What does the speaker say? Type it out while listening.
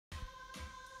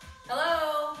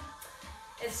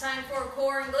it's time for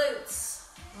core and glutes.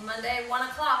 Monday, 1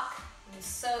 o'clock. I'm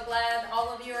so glad all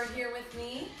of you are here with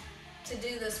me to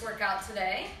do this workout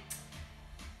today.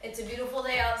 It's a beautiful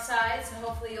day outside, so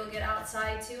hopefully you'll get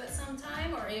outside too at some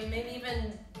time, or maybe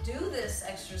even do this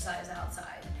exercise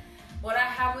outside. What I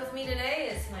have with me today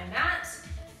is my mat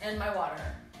and my water.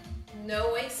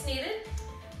 No weights needed.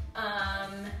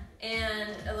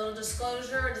 And a little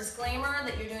disclaimer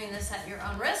that you're doing this at your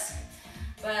own risk.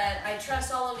 But I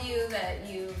trust all of you that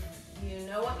you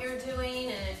know what you're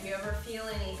doing, and if you ever feel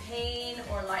any pain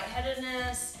or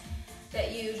lightheadedness,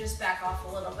 that you just back off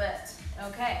a little bit.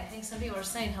 Okay, I think some people are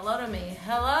saying hello to me.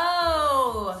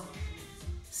 Hello!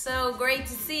 So great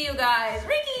to see you guys.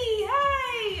 Ricky,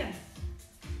 hi!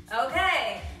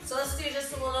 Okay, so let's do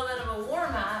just a little bit of a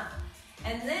warm-up,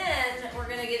 and then we're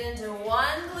gonna get into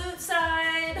one glute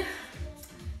side.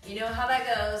 You know how that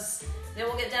goes. Then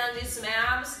we'll get down and do some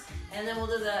abs, and then we'll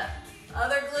do the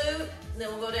other glute, then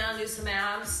we'll go down and do some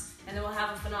abs, and then we'll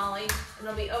have a finale, and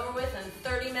it'll be over with in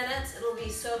 30 minutes. It'll be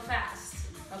so fast,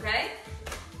 okay?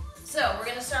 So we're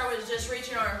gonna start with just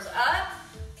reaching arms up,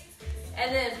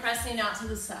 and then pressing out to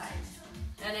the side.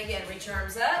 And again, reach your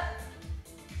arms up,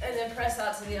 and then press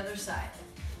out to the other side.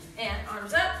 And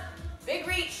arms up, big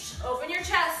reach, open your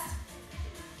chest.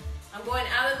 I'm going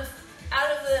out of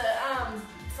the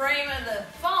frame of the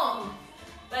phone,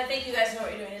 but I think you guys know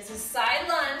what you're doing. It's a side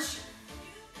lunge.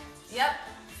 Yep,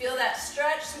 feel that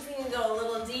stretch. See if we can go a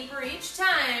little deeper each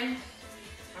time.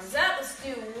 Arms up, let's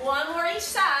do one more each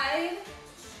side.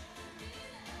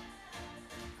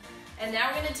 And now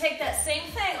we're gonna take that same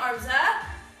thing, arms up,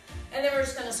 and then we're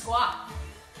just gonna squat.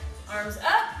 Arms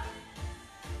up,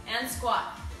 and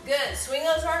squat. Good, swing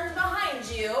those arms behind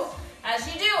you as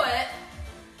you do it.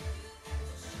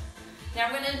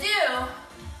 Now we're gonna do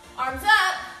arms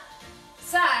up,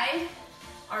 side,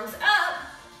 arms up,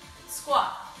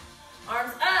 squat.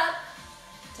 Arms up,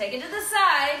 take it to the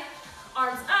side,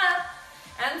 arms up,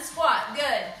 and squat.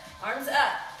 Good, arms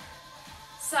up,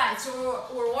 side. So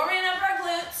we're warming up our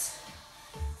glutes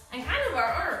and kind of our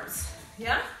arms,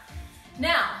 yeah?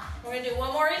 Now, we're gonna do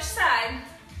one more each side.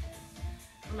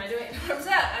 What am I doing? Arms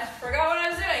up, I forgot what I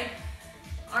was doing.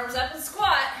 Arms up and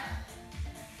squat.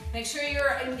 Make sure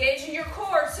you're engaging your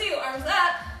core too. Arms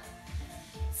up,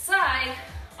 side,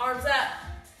 arms up,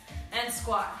 and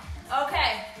squat.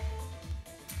 Okay,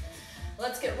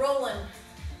 let's get rolling.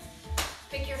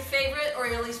 Pick your favorite or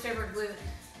your least favorite glute.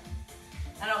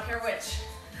 I don't care which.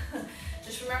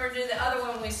 Just remember to do the other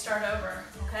one when we start over,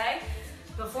 okay?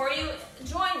 Before you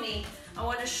join me, I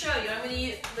want to show you. I'm going to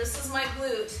use, this is my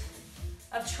glute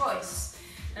of choice.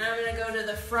 And I'm going to go to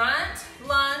the front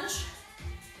lunge,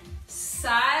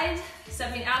 side,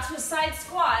 stepping out to a side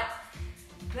squat,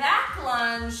 back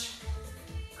lunge,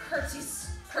 curtsy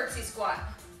squat.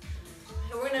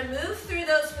 And we're going to move through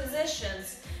those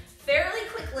positions fairly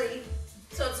quickly,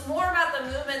 so it's more about the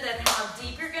movement than how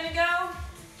deep you're going to go.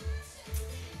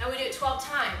 And we do it 12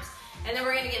 times. And then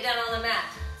we're going to get down on the mat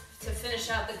to finish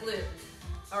out the glute.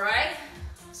 All right?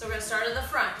 So we're going to start at the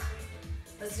front.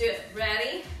 Let's do it.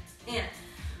 Ready? And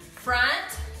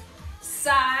front,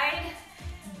 side,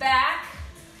 back,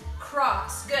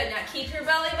 cross. Good. Now keep your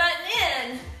belly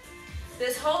button in.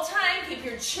 This whole time, keep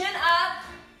your chin up.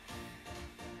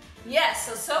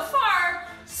 Yes, so far,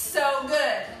 so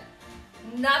good.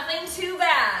 Nothing too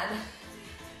bad.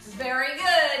 Very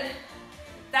good.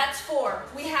 That's 4.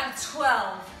 We have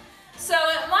 12. So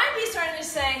it might be starting to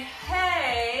say,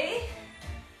 hey,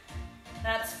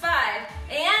 that's 5.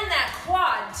 And that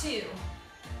quad too.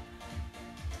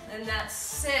 And that's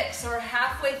 6. So we're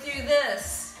halfway through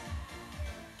this.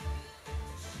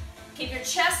 Keep your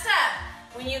chest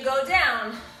up when you go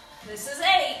down. This is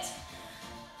 8.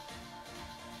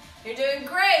 You're doing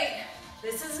great.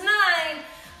 This is 9.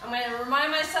 I'm going to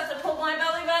remind myself to pull my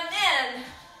belly button in.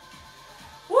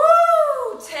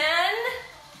 Woo! 10.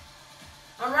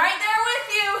 I'm right there with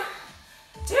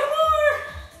you. 2 more.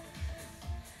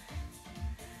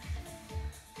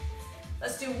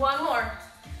 Let's do one more.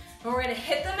 And we're going to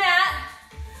hit the mat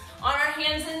on our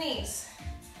hands and knees.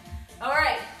 All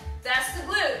right, that's the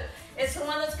glute. It's the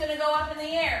one that's going to go up in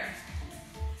the air.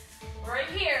 Right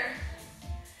here.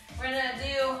 We're going to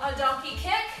do a donkey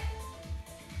kick.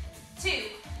 2,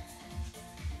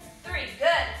 3,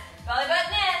 good. Belly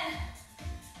button in.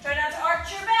 Try not to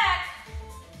arch your back.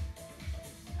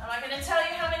 I'm not going to tell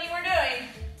you how many we're doing.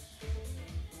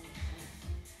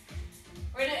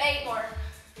 We're going to do 8 more.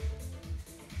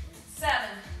 7.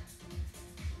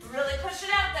 Really push it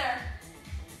out there.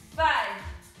 5,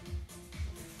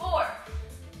 4,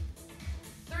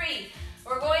 3.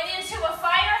 We're going into a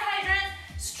fire hydrant,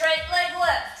 straight leg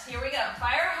lift. Here we go.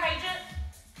 Fire hydrant,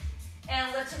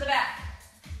 and lift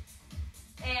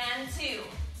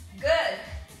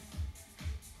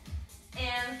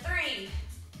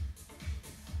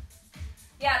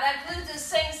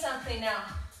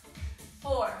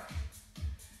 4,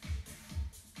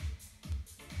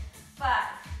 5,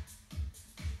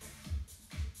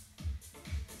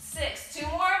 6. 2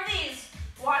 more of these.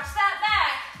 Watch that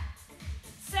back.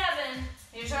 7.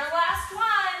 Here's our last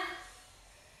one.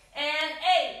 And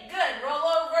 8. Good. Roll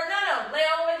over. No. Lay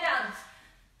all the way down.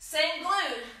 Same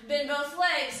glute. Bend both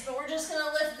legs, but we're just going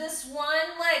to lift this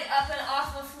one leg up and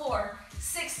off the floor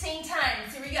 16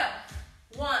 times. Here we go.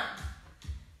 1,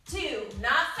 2.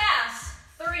 Not fast.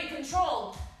 3.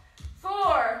 Controlled.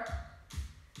 4,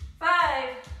 5.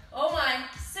 Oh my.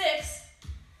 6,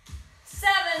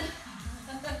 7.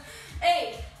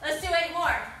 8. Let's do 8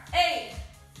 more. 8,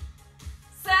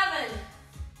 7,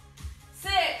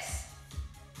 6,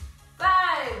 5,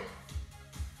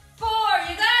 4.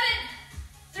 You got it.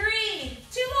 3,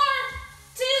 2 more.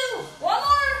 2. 1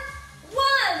 more.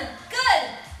 1. Good.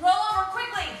 Roll over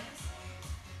quickly.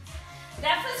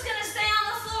 That foot's gonna stay on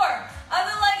the floor.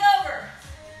 Other leg over.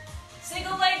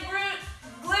 Single leg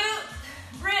glute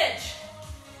bridge.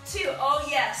 2. Oh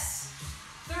yes.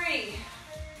 3,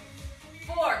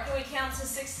 4. Can we count to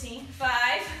 16?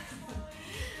 5,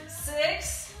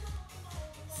 6,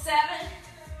 7.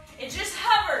 It just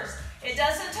hovers. It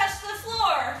doesn't touch the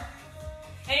floor.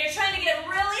 And you're trying to get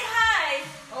really high.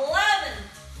 11,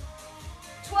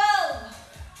 12,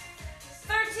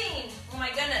 13. Oh my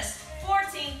goodness.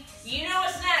 14. You know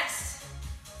what's next.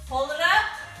 Hold it up.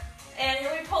 And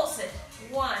here we pulse it.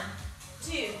 1,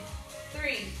 2,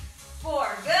 3,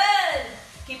 4. Good.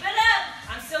 Keep it up.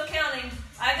 I'm still counting.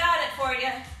 I got it for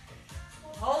you.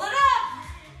 Hold it up.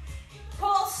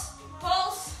 Pulse,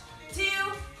 pulse. 2,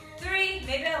 3.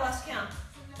 Maybe I lost count.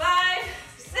 5,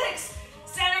 6,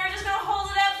 7. We're just going to hold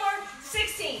it up for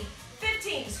 16,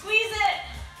 15. Squeeze it.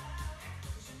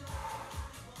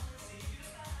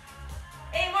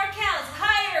 8 more counts.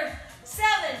 Higher.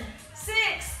 7, 6,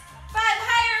 5.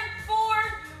 Higher. 4,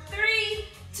 3,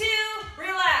 2.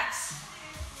 Relax.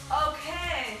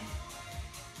 Okay.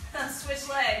 Switch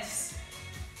legs.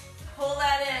 Pull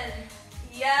that in.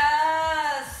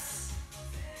 Yes.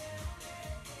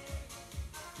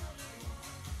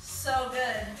 So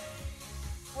good.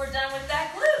 We're done with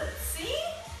that glute. See?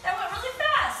 That went really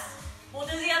fast. We'll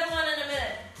do the other one in a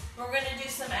minute. We're going to do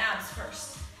some abs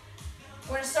first.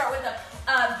 We're going to start with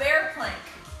a bear plank.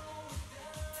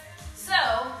 So,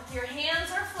 your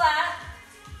hands are flat,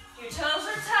 your toes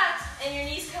are tucked, and your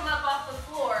knees come up off the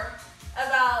floor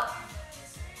about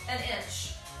an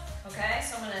inch. Okay,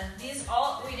 so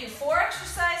we do 4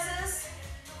 exercises,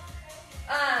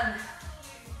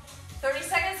 30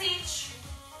 seconds each,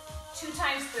 2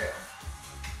 times through.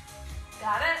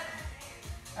 Got it?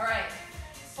 All right,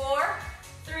 4,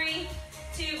 3,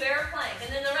 2, bear plank.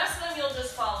 And then the rest of them, you'll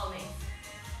just follow me.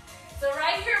 So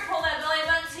right here, pull that belly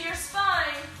button to your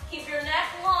spine. Keep your neck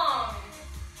long.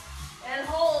 And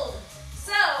hold.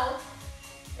 So,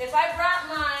 if I brought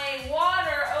my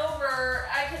water over,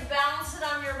 I could balance it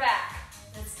on your back.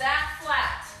 It's that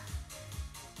flat.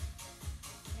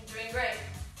 You're doing great.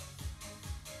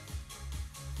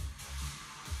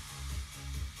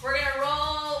 We're going to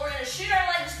roll, we're going to shoot our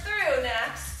legs through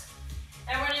next.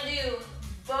 And we're going to do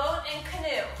boat and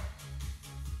canoe.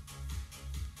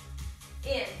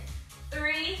 In.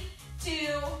 3, 2,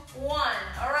 1.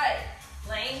 All right.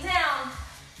 Laying down.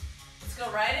 Let's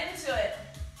go right into it.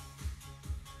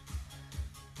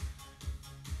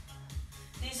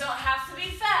 These don't have to be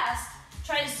fast.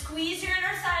 Try to squeeze your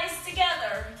inner thighs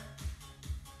together.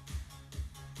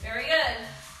 Very good.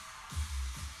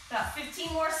 About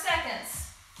 15 more seconds.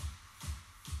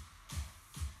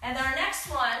 And our next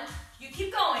one, you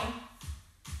keep going.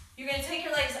 You're going to take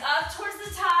your legs up towards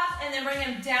the top and then bring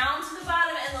them down to the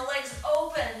bottom and the legs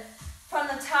open from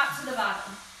the top to the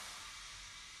bottom.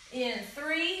 In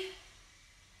 3,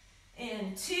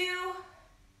 in 2,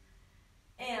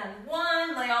 and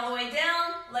 1. Lay all the way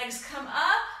down. Legs come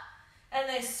up and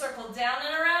they circle down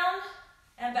and around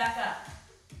and back up.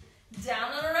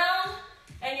 Down and around,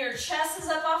 and your chest is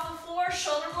up off the floor.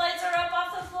 Shoulder blades are up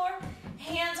off the floor.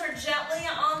 Hands are gently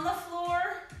on the floor.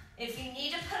 If you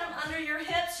need to put them under your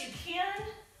hips, you can.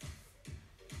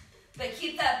 But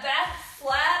keep that back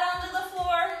flat onto the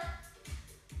floor.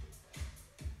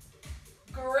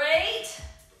 Great.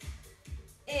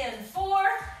 In 4,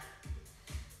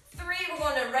 3, we're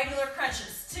going to regular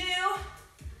crunches. 2,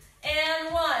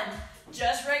 and 1.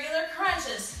 Just regular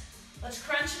crunches. Let's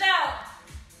crunch it out.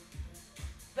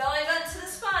 Belly button to the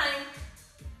spine.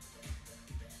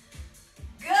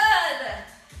 Good.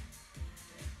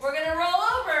 We're going to roll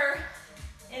over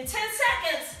in 10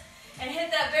 seconds and hit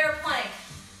that bear plank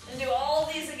and do all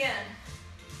these again.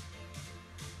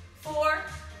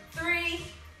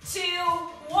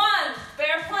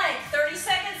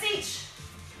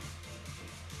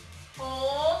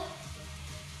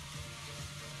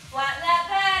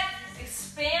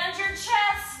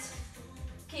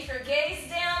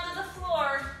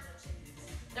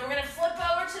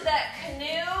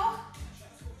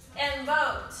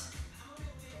 vote.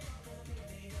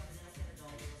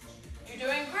 You're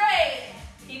doing great.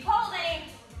 Keep holding.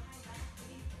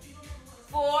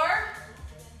 4,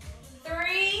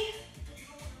 3,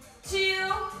 2,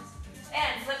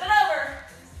 and flip it over.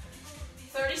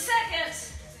 30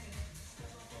 seconds.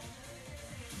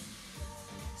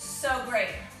 So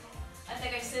great. I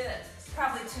think I said it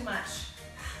probably too much.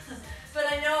 But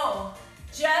I know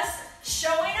just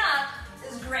showing up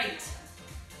is great.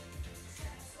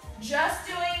 Just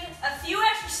doing a few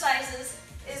exercises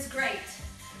is great.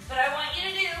 But I want you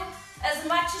to do as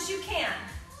much as you can.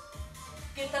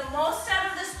 Get the most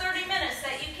out of this 30 minutes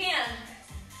that you can.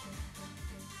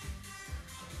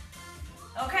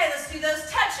 Okay, let's do those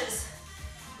touches.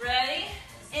 Ready?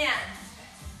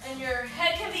 And your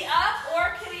head can be up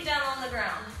or it can be down on the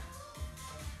ground.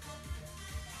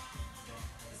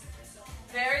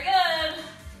 Very good.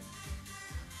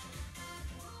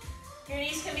 Your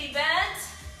knees can be bent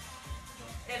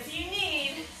if you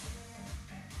need.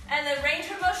 And the range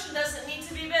of motion doesn't need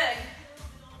to be big.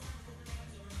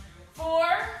 4,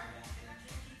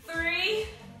 3,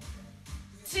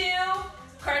 2,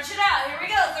 crunch it out. Here we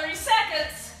go, 30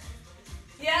 seconds.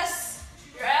 Yes,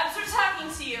 your abs are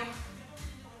talking to you.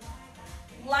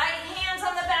 Light hands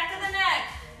on the back of the neck.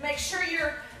 Make sure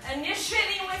you're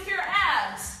initiating with your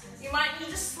abs. You might need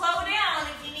to slow down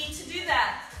if you need to do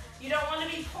that. You don't want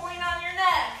to be pulling on your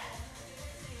neck.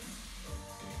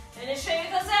 Initiate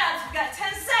with those abs. We've got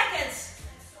 10 seconds.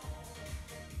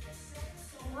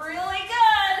 Really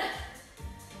good.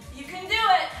 You can do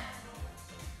it.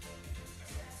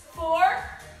 4,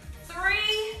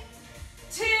 3,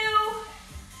 2,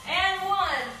 and 1.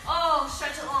 Oh,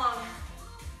 stretch it long.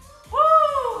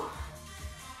 Woo!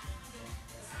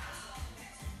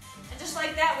 And just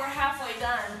like that, we're halfway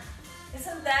done.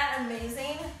 Isn't that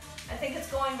amazing? I think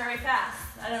it's going very fast.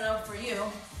 I don't know for you.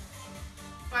 All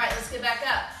right, let's get back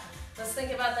up. Let's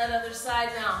think about that other side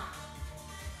now.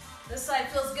 This side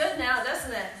feels good now,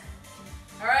 doesn't it?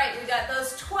 All right, we got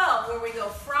those 12 where we go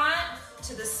front,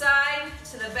 to the side,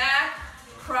 to the back,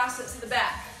 cross it to the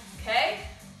back, okay?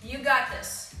 You got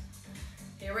this.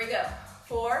 Here we go.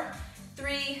 4,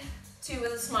 3, 2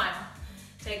 with a smile.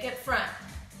 Take it front,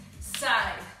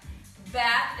 side,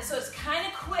 back. So it's kind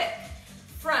of quick.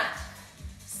 Front,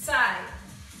 side,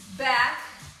 back,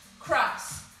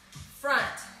 cross. Front,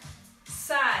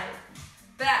 side,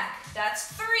 back.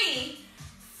 That's 3.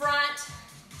 Front,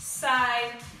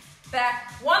 side,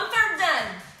 back. 1/3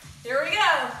 done. Here we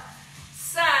go.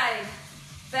 Side,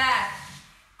 back,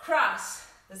 cross.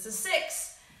 This is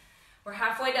 6. We're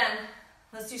halfway done.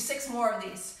 Let's do 6 more of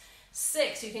these.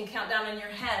 6, you can count down in your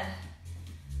head.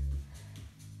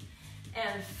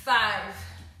 And 5.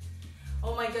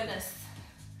 Oh my goodness.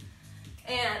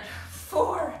 And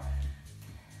 4.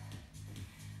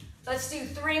 Let's do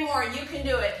 3 more. You can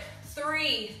do it.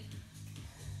 3.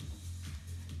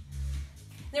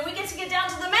 Then we get to get down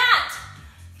to the mat.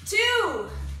 2.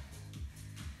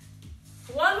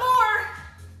 1 more.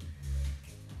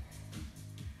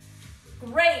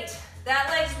 Great. That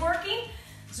leg's working.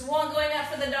 There's 1 going up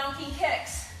for the donkey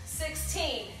kicks.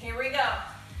 16. Here we go.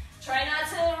 Try not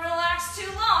to relax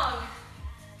too long.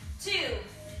 2.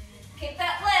 Kick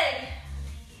that leg.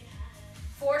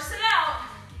 Force it out.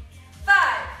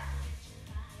 5.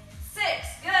 6.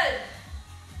 Good.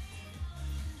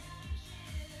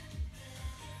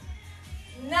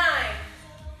 9.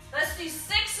 Let's do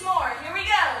 6 more. Here we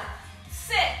go.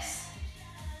 6.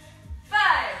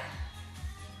 5.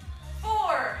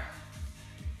 4.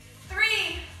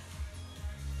 3.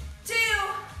 2.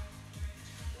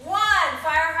 1.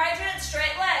 Fire hydrant,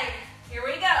 straight leg. Here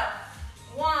we go.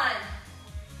 1.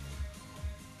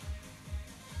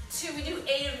 2. We do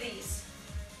 8 of these,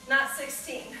 not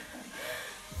 16.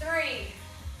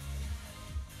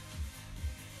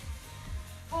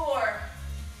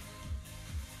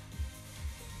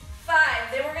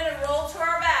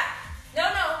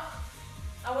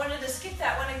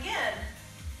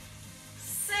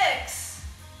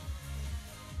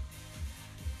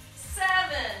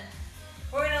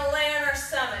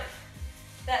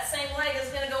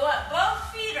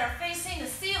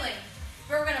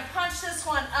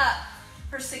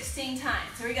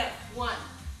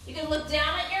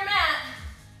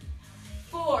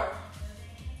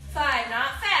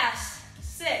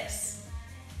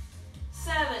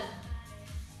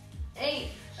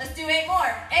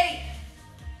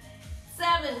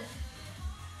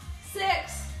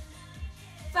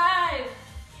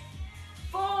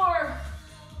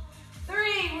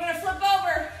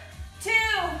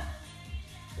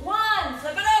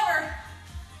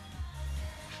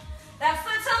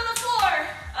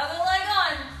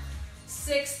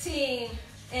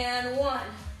 1,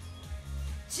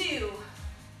 2,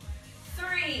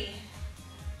 3,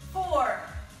 4,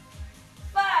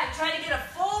 5. Try to get a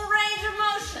full range of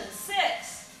motion.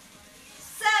 6,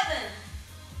 7,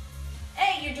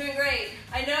 8. You're doing great.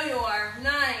 I know you are.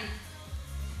 9,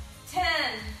 10,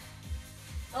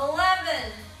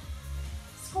 11.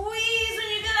 Squeeze when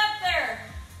you get up there.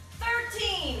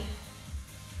 13,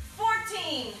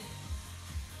 14,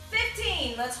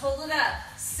 15. Let's hold it up.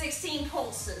 16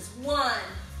 pulses. 1,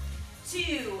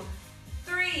 2,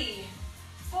 3,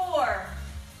 4,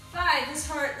 5. This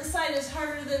side is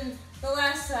harder than the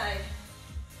last side.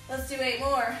 Let's do 8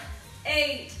 more.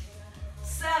 8,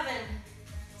 7,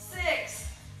 6,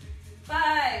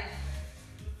 5,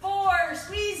 4.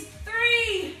 Squeeze.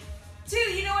 3, 2.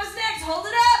 You know what's next. Hold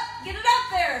it up. Get it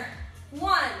up there.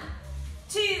 1,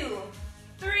 2,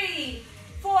 3,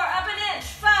 4. Up an inch.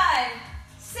 5,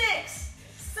 6,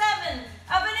 7.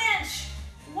 Up an inch.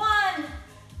 1,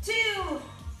 2,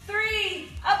 3.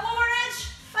 Up 1 more inch.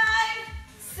 5,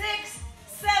 6,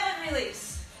 7.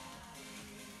 Release.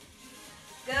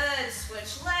 Good.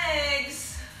 Switch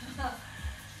legs.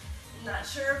 Not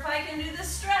sure if I can do this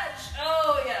stretch.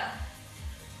 Oh, yeah.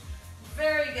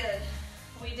 Very good.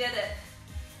 We did it.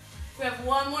 We have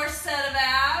one more set of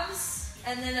abs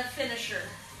and then a finisher.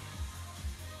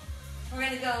 We're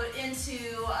going to go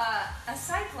into a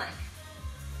side plank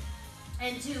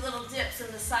and do little dips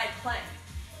in the side plank.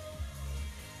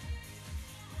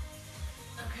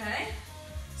 Okay,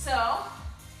 so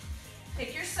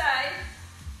pick your side.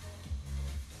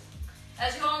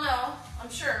 As you all know, I'm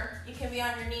sure, you can be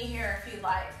on your knee here if you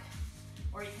like,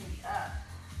 or you can be up,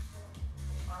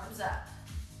 arms up,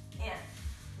 and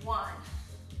 1,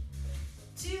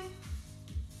 2,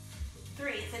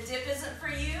 3. If the dip isn't for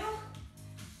you,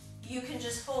 you can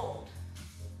just hold.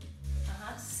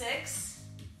 6,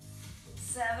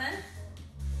 7,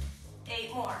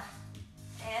 8 more,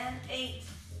 and 8,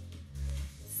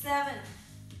 7.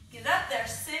 Get up there.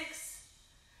 6,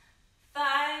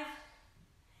 5,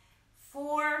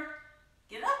 4.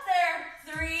 Get up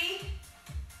there. 3,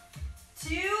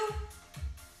 2,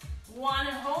 1,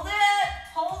 and hold it.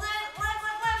 Hold it. Lift,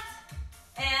 lift,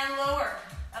 lift. And lower.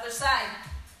 Other side.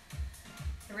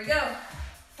 Here we go.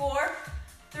 4,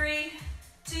 3,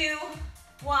 2,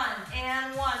 1,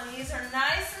 and 1. These are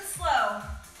nice and slow.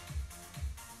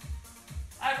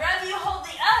 I'd rather you hold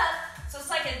the up, so it's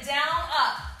like a down,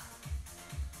 up.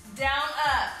 Down,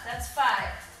 up. That's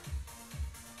 5,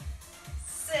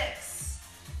 6,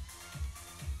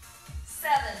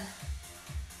 7,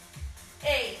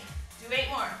 8. Do 8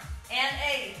 more. And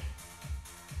 8.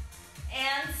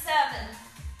 And 7.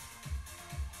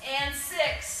 And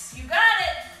 6. You got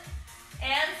it.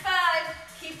 And 5.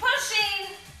 Keep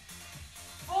pushing.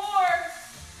 4,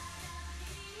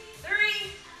 3,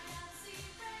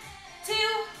 2,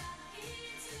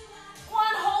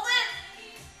 1. Hold it.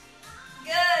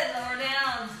 Good. Lower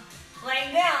down.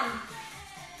 Laying down.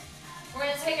 We're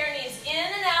going to take our knees in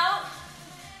and out,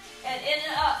 and in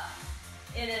and up.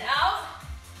 In and out,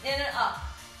 in and up.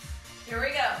 Here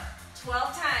we go.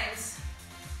 12 times.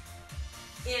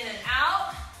 In and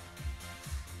out,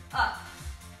 up.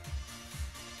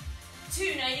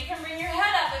 2. Now you can bring your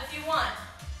head up if you want.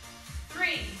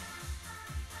 3,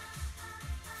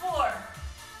 4,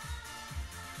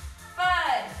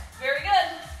 5. Very good.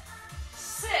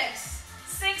 6.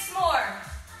 6 more.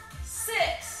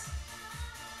 6.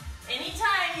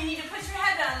 Anytime you need to put your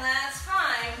head down, that's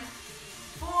fine.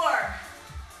 4,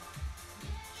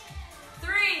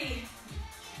 3,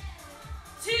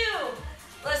 2.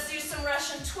 Let's do some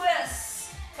Russian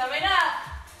twists. Coming up.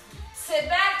 Sit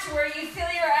back to where you feel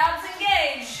your abs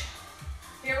engage.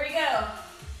 Here we go.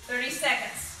 30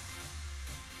 seconds.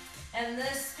 And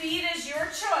the speed is your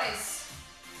choice.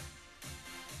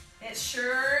 It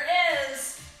sure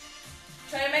is.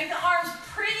 Try to make the arms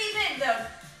pretty big though.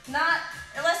 Not,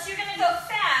 unless you're gonna go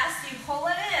fast, you pull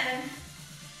it in.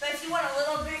 But if you want a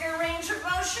little bigger range of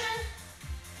motion,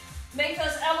 make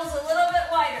those elbows a little bit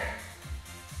wider.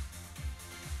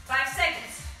 5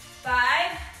 seconds.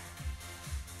 5,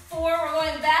 4, we're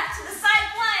going back to the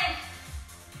side plank.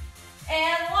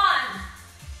 And 1.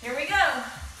 Here we go.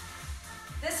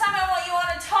 This time I want you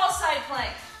on a tall side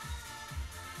plank.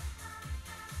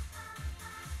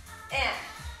 And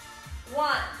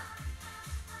 1,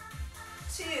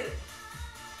 2,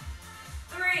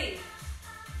 3,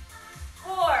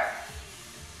 4,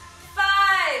 5,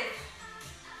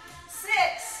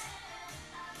 6,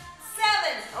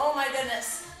 7. Oh my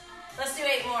goodness. Let's do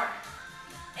 8 more.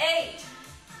 8,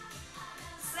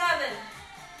 7,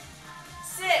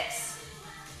 6,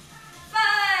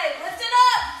 5. Lift it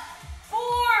up.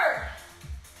 4,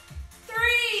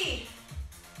 3,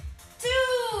 2,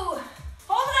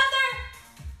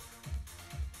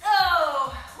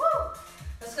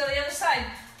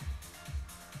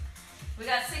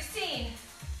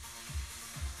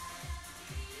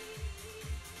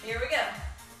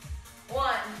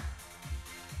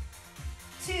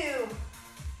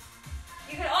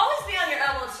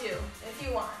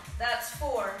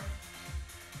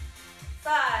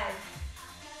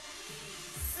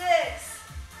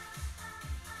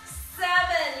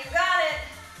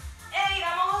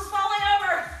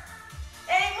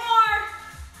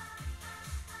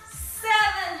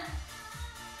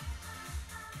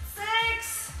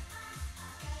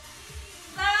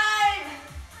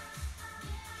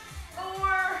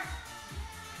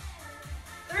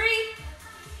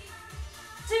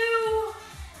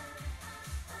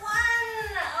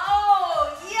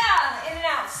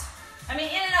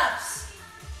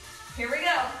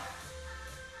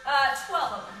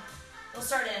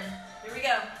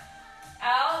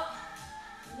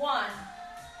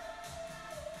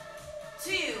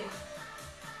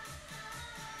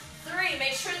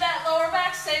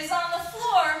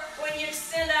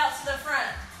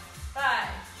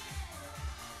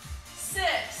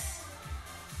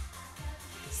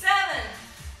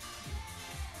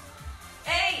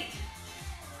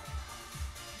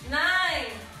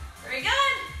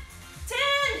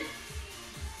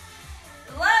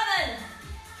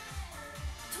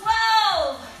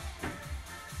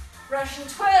 Russian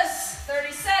twist,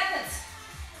 30 seconds.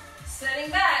 Sitting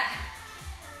back.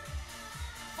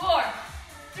 4,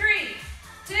 3,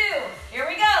 2, here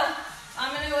we go.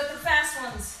 I'm gonna go with the fast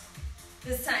ones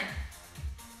this time.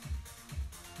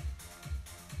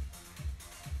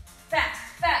 Fast,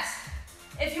 fast.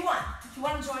 If you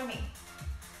want to join me.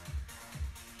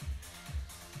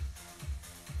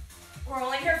 We're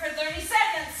only here for 30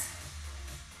 seconds.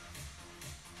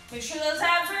 Make sure those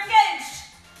abs are engaged.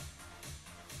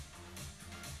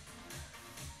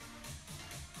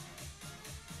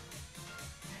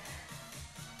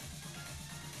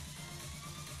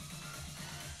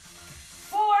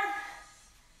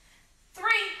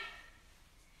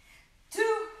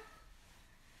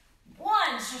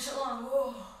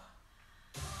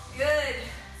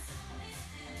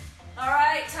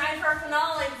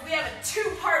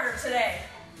 Today.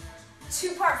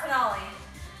 Two-part finale.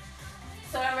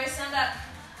 So everybody stand up.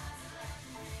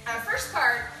 Our first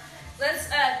part, let's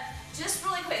just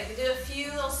really quick, we do a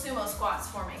few little sumo squats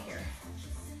for me here.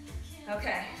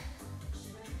 Okay.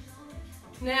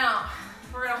 Now,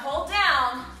 we're gonna hold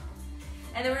down,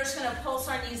 and then we're just gonna pulse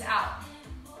our knees out.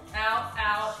 Out,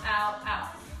 out, out, out.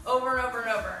 Over and over and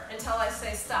over until I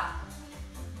say stop.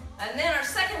 And then our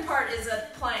second part is a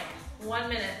plank, 1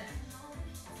 minute.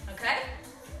 Okay?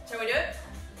 Shall we do it?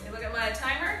 You look at my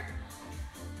timer.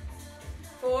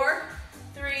 4,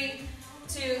 3,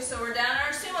 2. So we're down in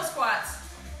our sumo squats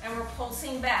and we're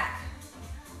pulsing back.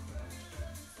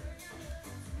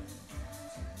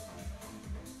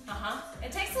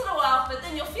 It takes a little while, but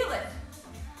then you'll feel it.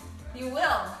 You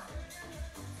will.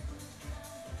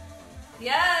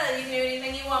 Yeah, you can do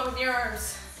anything you want with your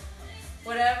arms.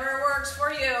 Whatever works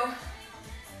for you.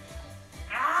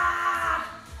 Ah!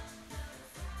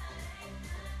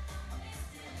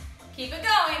 Keep it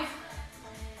going.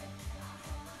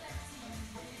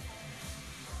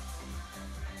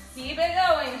 Keep it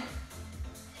going.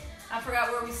 I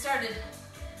forgot where we started.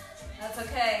 That's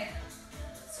okay.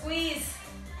 Squeeze.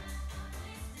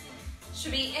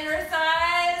 Should be inner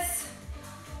thighs.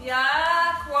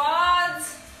 Yeah,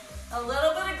 quads. A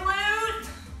little bit of glute.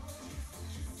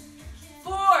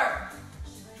 4,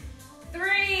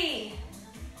 3,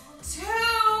 2,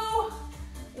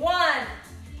 1.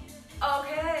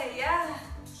 Okay, yeah.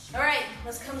 All right,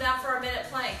 let's come down for our minute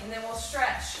plank and then we'll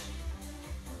stretch.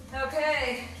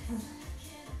 Okay.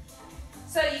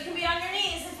 So you can be on your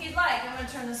knees if you'd like. I'm gonna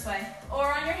turn this way.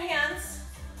 Or on your hands.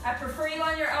 I prefer you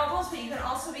on your elbows, but you can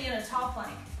also be in a tall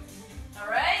plank. All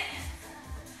right?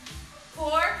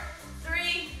 4,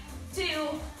 3, 2,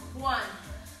 1.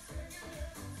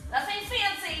 Nothing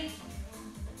fancy.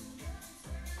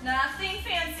 Nothing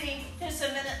fancy. Just a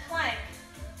minute plank.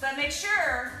 But make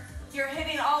sure you're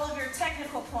hitting all of your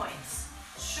technical points.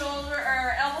 Shoulder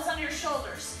or elbows under your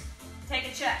shoulders. Take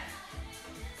a check.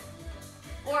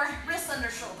 Or wrists under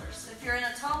shoulders if you're in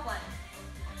a tall plank.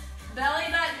 Belly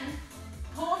button.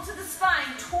 Pull to the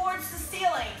spine towards the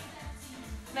ceiling.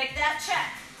 Make that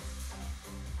check.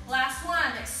 Last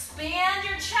one. Expand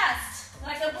your chest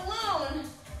like a balloon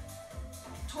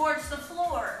towards the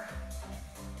floor.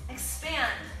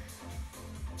 Expand.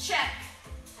 Check.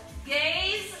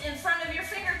 Gaze in front of your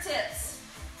fingertips.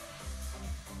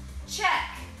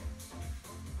 Check.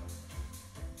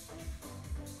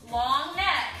 Long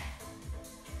neck.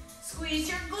 Squeeze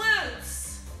your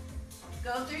glutes.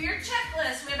 Go through your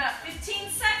checklist. We have about 15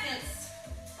 seconds.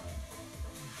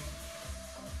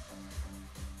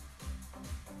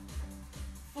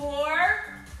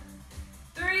 4,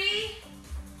 3,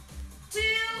 2,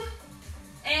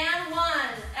 and 1.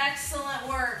 Excellent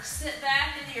work. Sit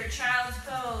back into your child's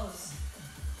pose.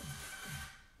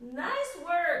 Nice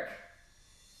work.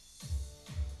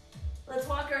 Let's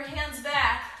walk our hands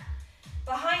back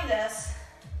behind us.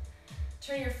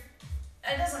 Turn your,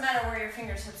 it doesn't matter where your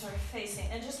fingertips are facing,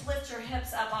 and just lift your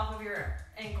hips up off of your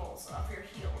ankles, off your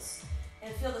heels,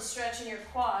 and feel the stretch in your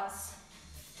quads.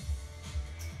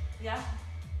 Yeah?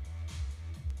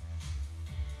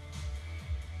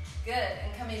 Good,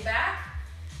 and coming back,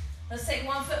 let's take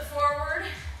 1 foot forward,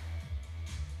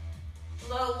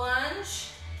 low lunge,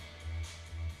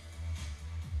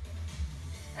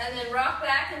 and then rock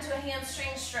back into a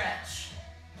hamstring stretch.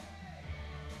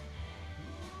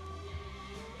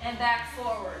 And back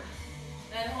forward,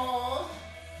 and hold.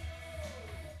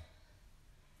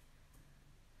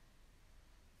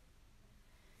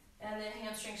 And then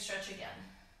hamstring stretch again.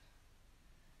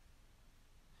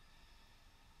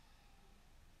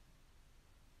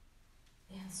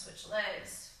 And switch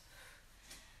legs.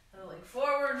 Other leg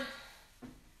forward.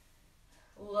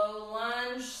 Low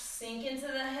lunge, sink into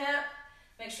the hip.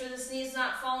 Make sure this knee's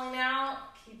not falling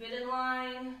out. Keep it in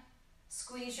line.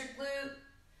 Squeeze your glute.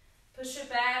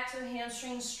 back to a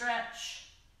hamstring stretch.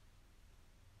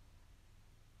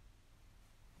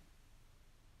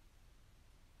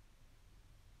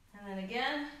 And then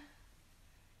again,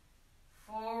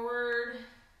 forward,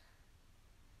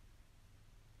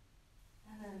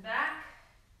 and then back.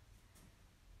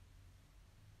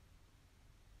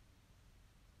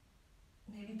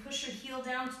 Maybe push your heel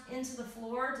down into the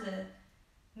floor to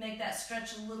make that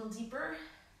stretch a little deeper.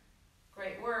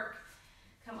 Great work.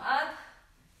 Come up,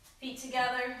 feet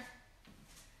together,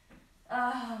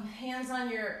 hands on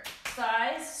your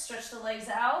thighs, stretch the legs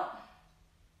out.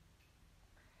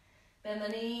 Bend the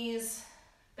knees,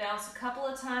 bounce a couple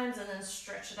of times, and then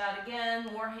stretch it out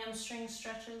again. More hamstring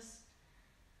stretches.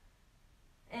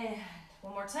 And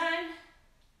one more time.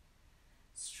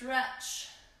 Stretch.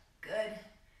 Good.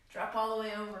 Drop all the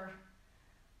way over.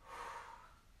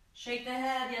 Shake the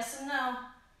head, yes and no.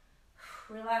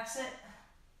 Relax it.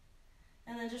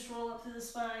 And then just roll up through the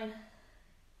spine.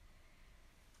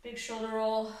 Big shoulder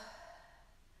roll.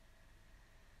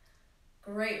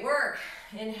 Great work.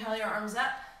 Inhale your arms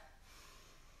up.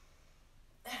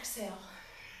 Exhale.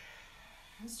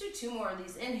 Let's do 2 more of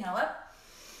these. Inhale up.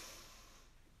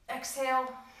 Exhale.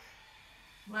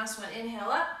 Last one, inhale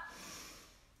up.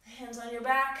 Hands on your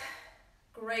back.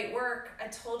 Great work. I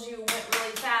told you it went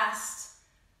really fast.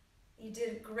 You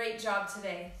did a great job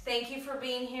today. Thank you for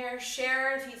being here.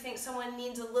 Share if you think someone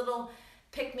needs a little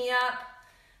pick-me-up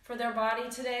for their body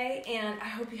today. And I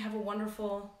hope you have a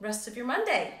wonderful rest of your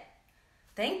Monday.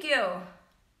 Thank you.